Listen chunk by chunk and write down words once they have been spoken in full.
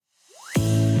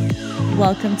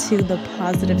welcome to the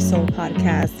Positive Soul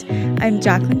Podcast. I'm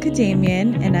Jacqueline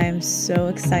Kadamian, and I'm so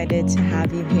excited to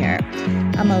have you here.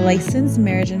 I'm a licensed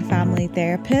marriage and family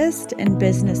therapist and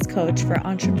business coach for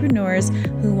entrepreneurs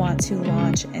who want to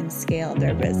launch and scale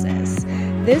their business.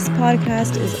 This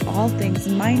podcast is all things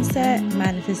mindset,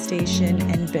 manifestation,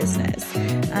 and business.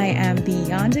 I am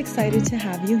beyond excited to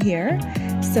have you here,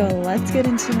 so let's get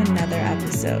into another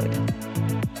episode.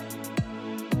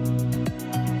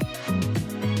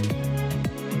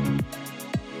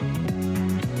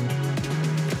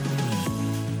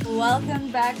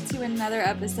 Welcome back to another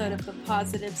episode of the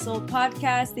Positive Soul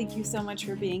Podcast. Thank you so much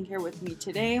for being here with me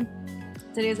today.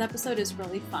 Today's episode is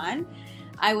really fun.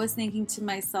 I was thinking to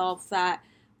myself that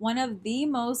one of the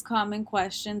most common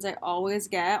questions I always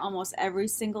get almost every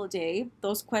single day,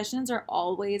 those questions are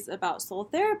always about soul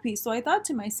therapy. So I thought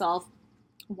to myself,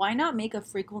 why not make a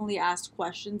frequently asked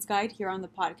questions guide here on the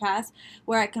podcast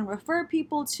where I can refer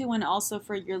people to, and also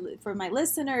for my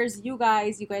listeners, you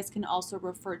guys can also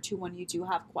refer to when you do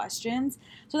have questions.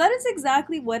 So that is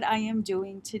exactly what I am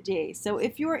doing today. So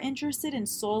if you are interested in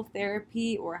soul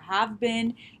therapy or have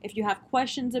been, if you have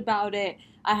questions about it,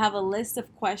 I have a list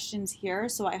of questions here,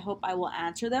 so I hope I will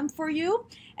answer them for you.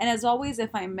 And as always,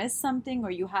 if I miss something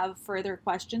or you have further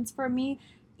questions for me,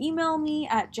 email me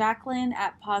at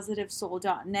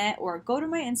jacqueline@positivesoul.net or go to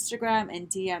my Instagram and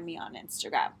DM me on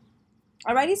Instagram.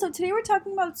 Alrighty, so today we're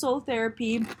talking about soul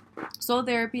therapy. Soul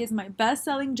Therapy is my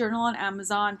best-selling journal on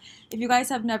Amazon. If you guys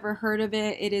have never heard of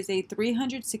it, it is a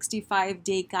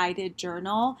 365-day guided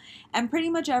journal. And pretty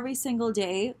much every single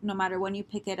day, no matter when you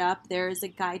pick it up, there is a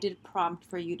guided prompt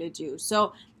for you to do.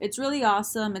 So it's really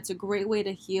awesome. It's a great way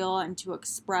to heal and to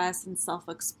express and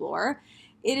self-explore.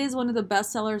 It is one of the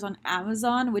best sellers on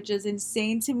Amazon, which is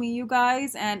insane to me, you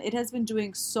guys, and it has been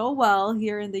doing so well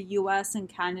here in the US and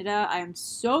Canada. I am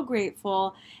so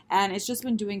grateful, and it's just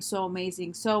been doing so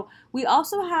amazing. So we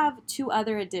also have two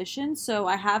other editions. So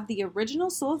I have the original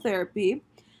Soul Therapy,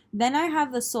 then I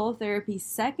have the Soul Therapy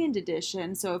second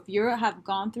edition. So if you have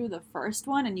gone through the first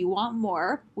one and you want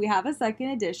more, we have a second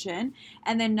edition.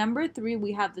 And then number 3,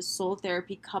 we have the Soul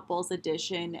Therapy couples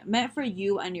edition, meant for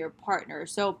you and your partner.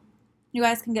 So you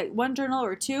guys can get one journal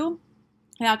or two.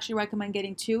 I actually recommend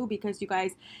getting 2 because you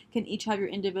guys can each have your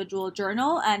individual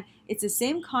journal, and it's the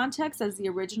same context as the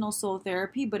original Soul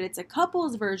Therapy, but it's a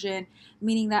couples version,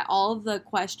 meaning that all of the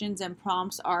questions and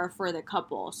prompts are for the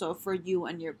couple, so for you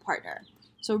and your partner.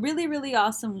 So really, really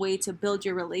awesome way to build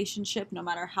your relationship no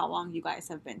matter how long you guys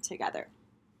have been together.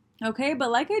 Okay, but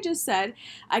like I just said,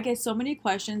 I get so many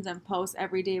questions and posts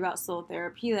every day about soul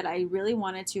therapy that I really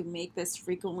wanted to make this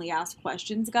frequently asked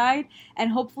questions guide and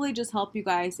hopefully just help you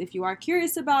guys if you are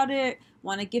curious about it,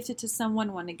 want to gift it to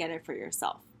someone, want to get it for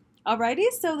yourself. Alrighty,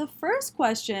 so the first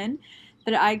question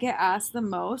that I get asked the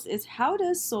most is, how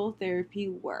does soul therapy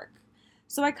work?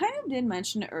 So I kind of did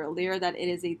mention earlier that it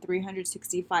is a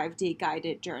 365-day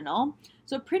guided journal.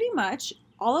 So pretty much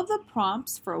all of the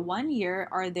prompts for 1 year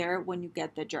are there when you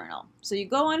get the journal. So you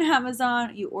go on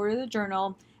Amazon, you order the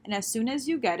journal, and as soon as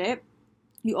you get it,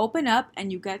 you open up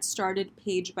and you get started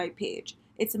page by page.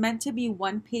 It's meant to be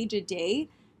 1 page a day,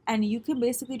 and you can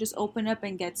basically just open up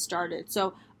and get started.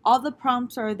 So all the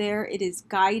prompts are there. It is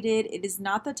guided. It is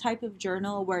not the type of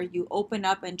journal where you open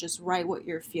up and just write what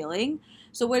you're feeling.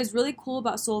 So what is really cool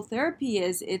about soul therapy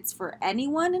is it's for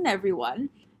anyone and everyone.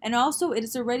 And also it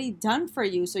is already done for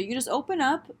you. So you just open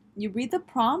up, you read the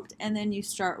prompt, and then you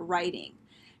start writing.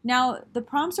 Now, the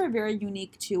prompts are very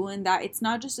unique too in that it's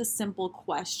not just a simple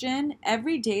question.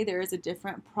 Every day there is a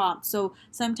different prompt. So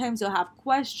sometimes you'll have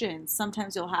questions,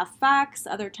 sometimes you'll have facts,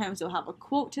 other times you'll have a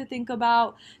quote to think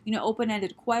about,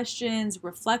 open-ended questions,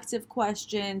 reflective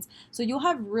questions. So you'll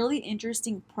have really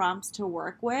interesting prompts to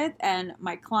work with. And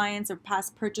my clients or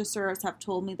past purchasers have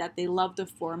told me that they love the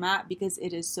format because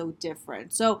it is so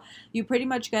different. So you pretty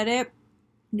much get it.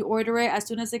 You order it as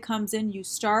soon as it comes in. You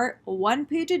start 1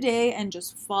 page a day and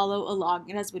just follow along.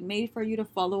 It has been made for you to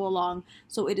follow along,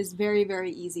 so it is very,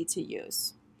 very easy to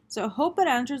use. So I hope it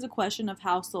answers the question of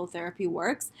how soul therapy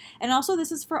works. And also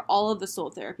this is for all of the soul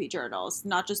therapy journals,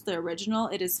 not just the original.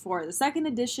 It is for the second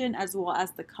edition as well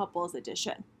as the couples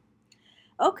edition.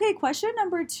 Okay, question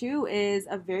number 2 is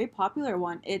a very popular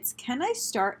one. It's, can I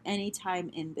start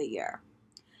anytime in the year?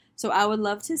 So I would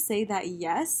love to say that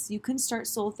yes, you can start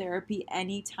soul therapy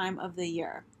any time of the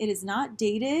year. It is not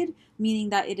dated, meaning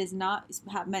that it is not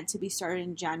meant to be started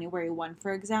in January 1,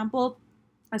 for example.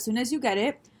 As soon as you get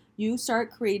it, you start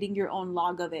creating your own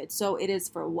log of it. So it is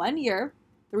for 1 year.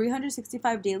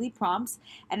 365 daily prompts,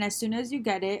 and as soon as you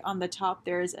get it, on the top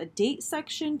there's a date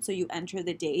section, so you enter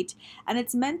the date, and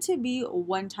it's meant to be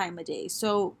one time a day.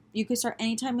 So you could start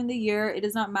anytime in the year. It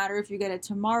does not matter if you get it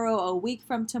tomorrow, a week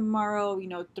from tomorrow,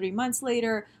 3 months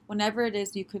later, whenever it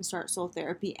is, you can start soul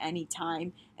therapy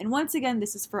anytime. And once again,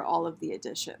 this is for all of the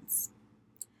editions.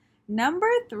 Number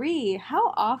 3,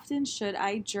 how often should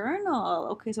I journal?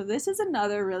 Okay, so this is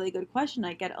another really good question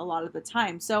I get a lot of the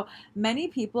time. So many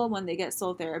people, when they get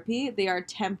soul therapy, they are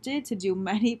tempted to do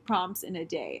many prompts in a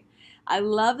day. I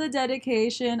love the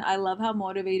dedication. I love how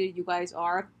motivated you guys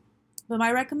are. But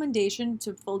my recommendation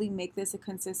to fully make this a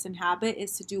consistent habit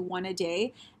is to do one a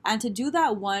day, and to do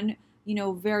that one,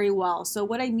 very well. So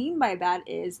what I mean by that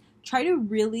is try to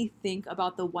really think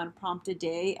about the one prompt a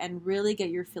day and really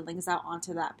get your feelings out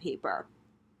onto that paper.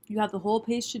 You have the whole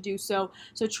page to do so.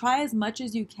 So try as much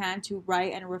as you can to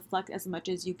write and reflect as much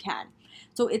as you can.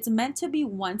 So it's meant to be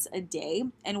once a day.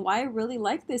 And why I really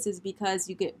like this is because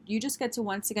you just get to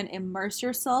once again immerse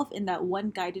yourself in that one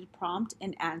guided prompt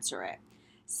and answer it.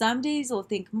 Some days you'll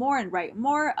think more and write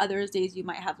more. Other days you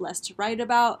might have less to write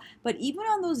about. But even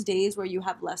on those days where you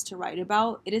have less to write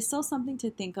about, it is still something to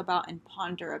think about and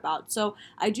ponder about. So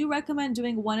I do recommend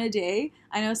doing one a day.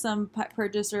 I know some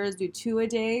purchasers do 2 a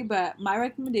day, but my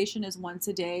recommendation is once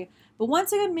a day. But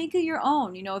once again, make it your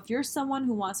own. If you're someone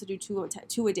who wants to do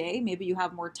two a day, maybe you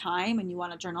have more time and you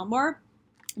want to journal more,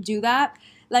 do that.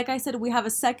 Like I said, we have a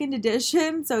second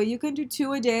edition, so you can do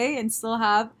 2 a day and still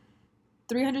have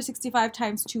 365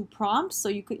 times 2 prompts. So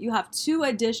you have 2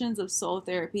 editions of soul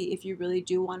therapy if you really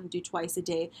do want to do twice a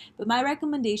day. But my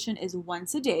recommendation is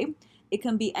once a day. It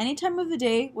can be any time of the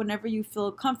day, whenever you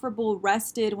feel comfortable,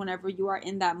 rested, whenever you are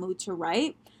in that mood to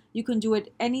write. You can do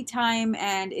it anytime,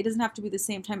 and it doesn't have to be the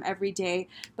same time every day.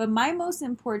 But my most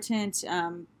important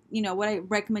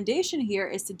recommendation here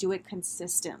is to do it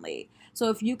consistently. So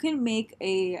if you can make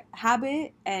a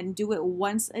habit and do it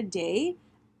once a day,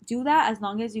 do that as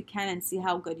long as you can and see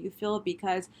how good you feel,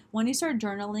 because when you start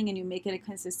journaling and you make it a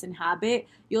consistent habit,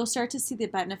 you'll start to see the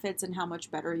benefits and how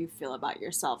much better you feel about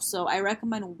yourself. So I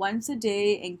recommend once a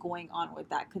day and going on with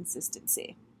that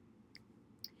consistency.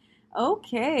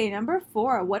 Okay, number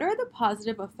 4, what are the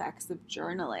positive effects of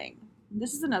journaling?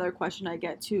 This is another question I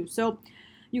get too. So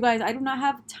you guys, I do not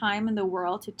have time in the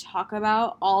world to talk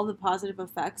about all the positive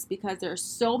effects because there are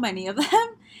so many of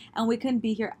them and we can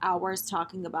be here hours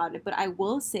talking about it. But I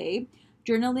will say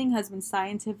journaling has been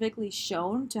scientifically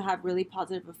shown to have really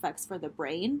positive effects for the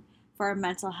brain, for our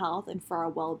mental health, and for our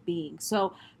well-being.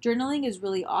 So journaling is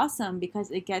really awesome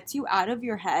because it gets you out of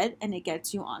your head and it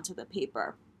gets you onto the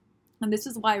paper. And this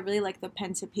is why I really like the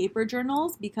pen to paper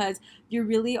journals, because you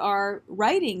really are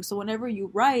writing. So whenever you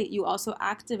write, you also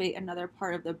activate another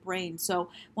part of the brain.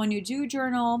 So when you do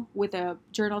journal with a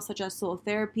journal such as soul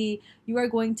therapy, you are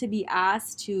going to be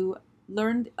asked to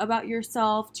learn about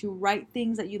yourself, to write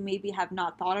things that you maybe have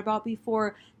not thought about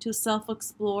before, to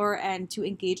self-explore, and to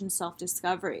engage in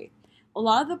self-discovery. A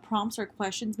lot of the prompts are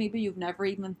questions maybe you've never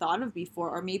even thought of before,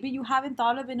 or maybe you haven't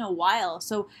thought of in a while.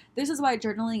 So this is why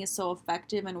journaling is so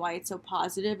effective and why it's so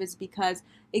positive, is because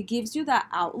it gives you that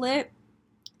outlet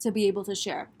to be able to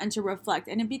share and to reflect,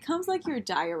 and it becomes like your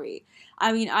diary.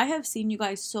 I mean, I have seen, you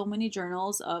guys, so many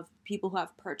journals of people who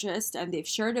have purchased and they've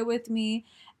shared it with me.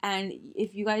 And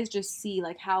if you guys just see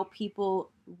like how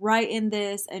people write in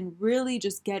this and really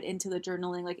just get into the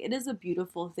journaling, like it is a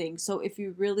beautiful thing. So if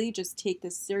you really just take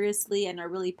this seriously and are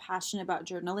really passionate about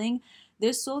journaling,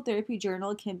 this soul therapy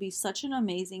journal can be such an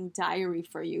amazing diary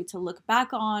for you to look back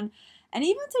on and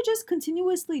even to just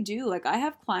continuously do. Like I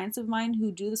have clients of mine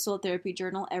who do the soul therapy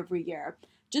journal every year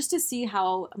just to see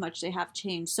how much they have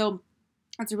changed. So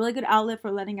it's a really good outlet for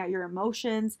letting out your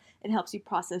emotions. It helps you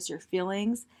process your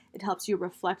feelings. It helps you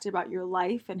reflect about your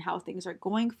life and how things are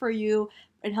going for you.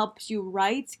 It helps you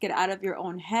write, get out of your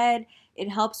own head. It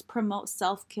helps promote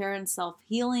self-care and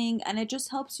self-healing. And it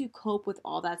just helps you cope with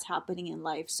all that's happening in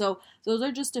life. So those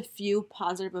are just a few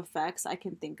positive effects I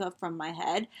can think of from my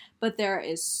head. But there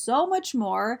is so much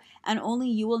more, and only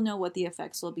you will know what the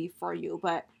effects will be for you.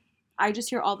 But I just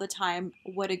hear all the time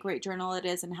what a great journal it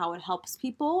is and how it helps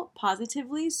people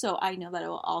positively. So I know that it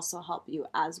will also help you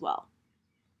as well.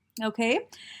 Okay,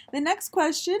 the next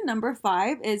question, number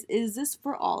 5, is this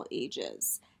for all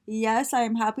ages? Yes, I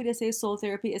am happy to say soul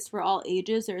therapy is for all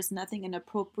ages. There's nothing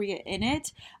inappropriate in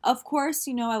it. Of course,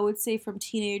 I would say from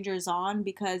teenagers on,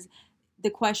 because the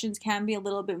questions can be a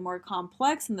little bit more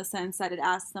complex in the sense that it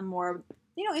asks them more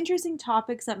interesting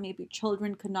topics that maybe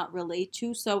children could not relate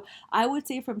to. So I would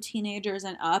say from teenagers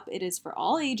and up, it is for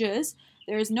all ages.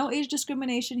 There is no age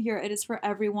discrimination here. It is for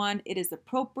everyone. It is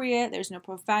appropriate. There's no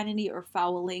profanity or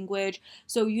foul language.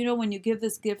 So, when you give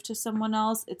this gift to someone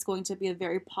else, it's going to be a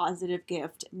very positive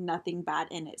gift, nothing bad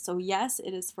in it. So, yes,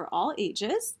 it is for all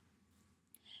ages.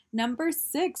 Number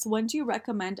 6, when do you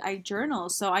recommend I journal?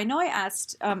 So I know I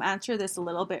answered this a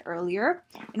little bit earlier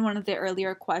in one of the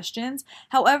earlier questions.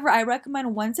 However, I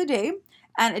recommend once a day,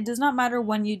 and it does not matter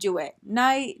when you do it,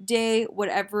 night, day,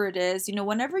 whatever it is.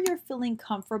 Whenever you're feeling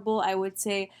comfortable, I would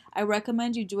say I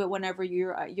recommend you do it whenever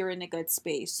you're in a good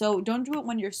space. So don't do it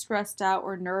when you're stressed out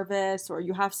or nervous or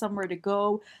you have somewhere to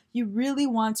go. You really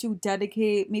want to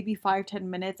dedicate maybe 5-10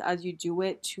 minutes as you do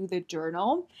it to the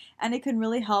journal, and it can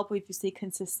really help if you stay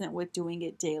consistent with doing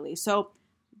it daily. So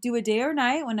do a day or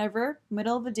night, whenever,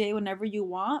 middle of the day, whenever you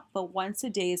want, but once a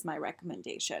day is my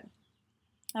recommendation.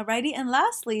 Alrighty, and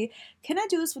lastly, can I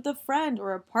do this with a friend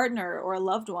or a partner or a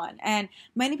loved one? And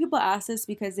many people ask this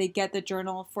because they get the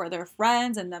journal for their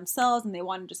friends and themselves and they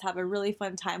want to just have a really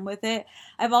fun time with it.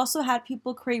 I've also had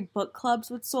people create book clubs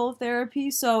with soul therapy.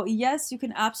 So yes, you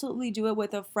can absolutely do it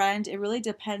with a friend. It really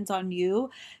depends on you.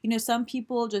 Some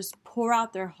people just pour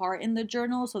out their heart in the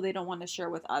journal so they don't want to share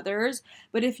with others.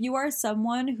 But if you are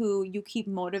someone who you keep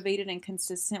motivated and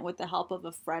consistent with the help of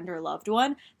a friend or loved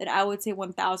one, then I would say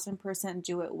 1000%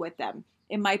 do it with them.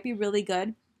 It might be really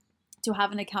good to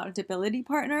have an accountability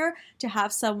partner, to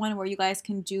have someone where you guys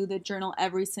can do the journal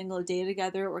every single day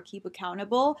together or keep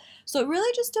accountable. So it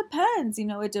really just depends.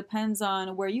 It depends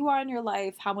on where you are in your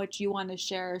life, how much you want to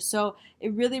share. So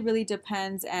it really, really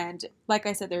depends. And like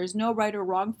I said, there is no right or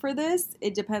wrong for this.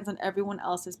 It depends on everyone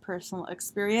else's personal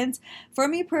experience. For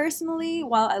me personally,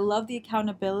 while I love the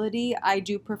accountability, I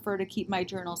do prefer to keep my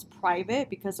journals private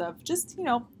because of just,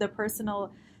 the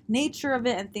personal nature of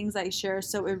it and things I share.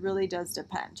 So it really does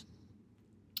depend.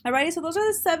 Alrighty, so those are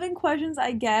the 7 questions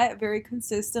I get very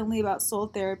consistently about soul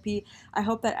therapy. I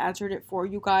hope that answered it for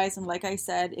you guys. And like I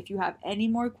said, if you have any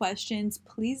more questions,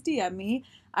 please DM me.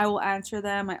 I will answer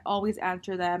them. I always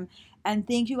answer them. And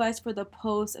thank you guys for the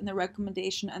posts and the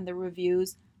recommendation and the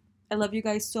reviews. I love you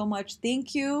guys so much.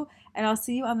 Thank you. And I'll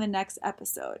see you on the next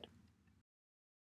episode.